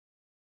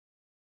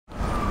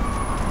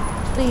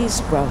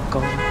Please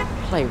welcome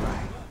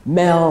playwright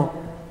Mel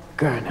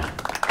Gurner.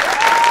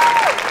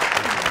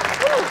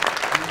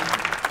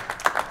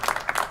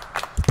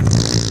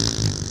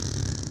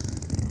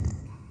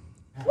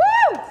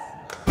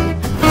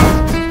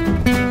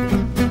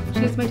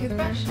 She's my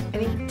toothbrush? I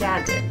think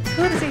Dad did.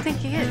 Who does he think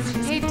he is?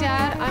 Hey,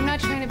 Dad, I'm not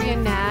trying to be a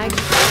nag.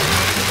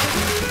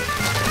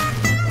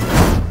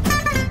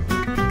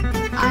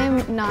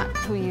 I'm not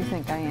who you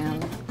think I am.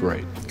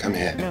 Great. Come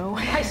here. No.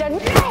 I said no!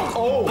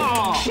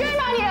 Oh! Shame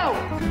on you!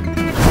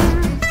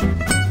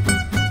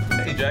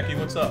 Hey, Jackie,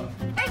 what's up?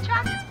 Hey,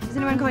 Chuck. Does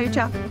anyone call you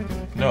Chuck?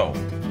 No.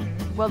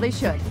 Well, they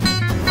should. You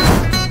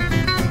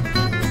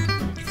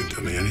can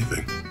tell me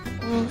anything.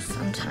 Oh,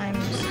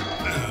 sometimes.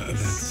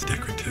 That's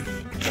decorative.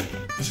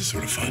 This is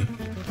sort of fun.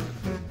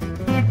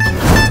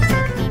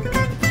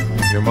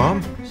 Your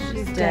mom?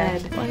 She's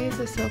dead. Why is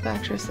the soap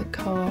actress the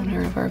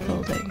co-owner of our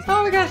building?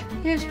 Oh my God,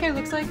 here's what she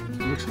looks like.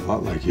 Looks a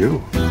lot like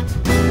you.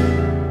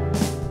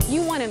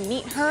 You want to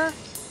meet her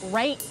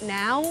right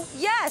now?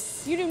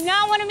 Yes! You do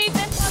not want to meet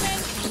this woman?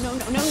 No.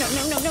 Well,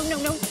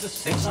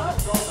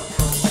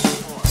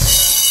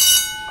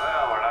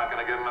 we're not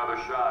going to get another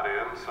shot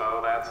in,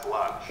 so that's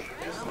lunch.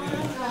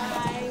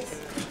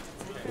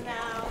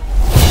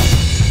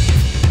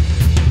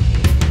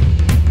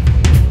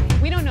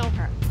 We don't know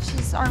her.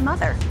 She's our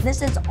mother.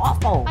 This is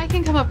awful. I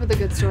can come up with a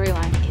good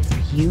storyline.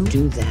 If you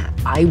do that,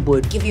 I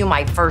would give you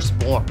my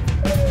firstborn.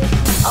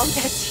 Oh,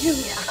 that's you,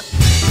 yeah.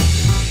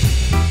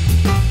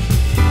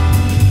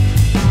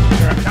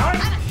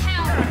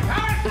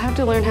 I have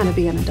to learn how to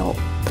be an adult.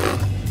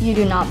 You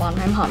do not want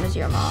my mom as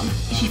your mom.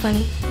 Is she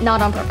funny?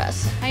 Not on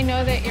purpose. I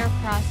know that you're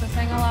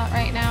processing a lot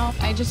right now.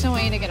 I just don't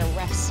want you to get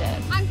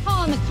arrested. I'm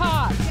calling the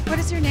cops. What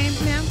is your name,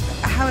 ma'am?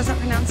 How is that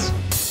pronounced?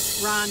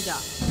 Rhonda.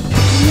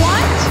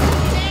 What?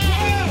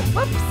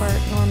 Whoops. We're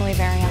normally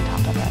very on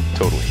top of it.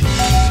 Totally.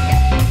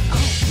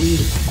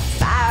 Really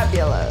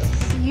fabulous.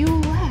 You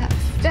left.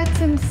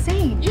 That's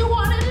insane. You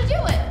wanted to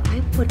do it.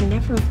 I would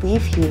never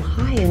leave you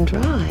high and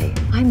dry.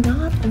 I'm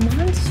not a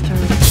monster.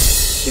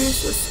 You're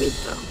so sweet,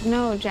 though.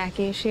 No,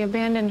 Jackie, she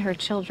abandoned her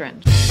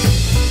children.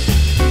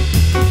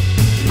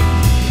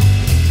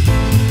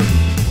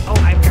 Oh,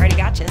 I've already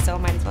got you, so I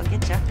might as well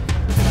get you.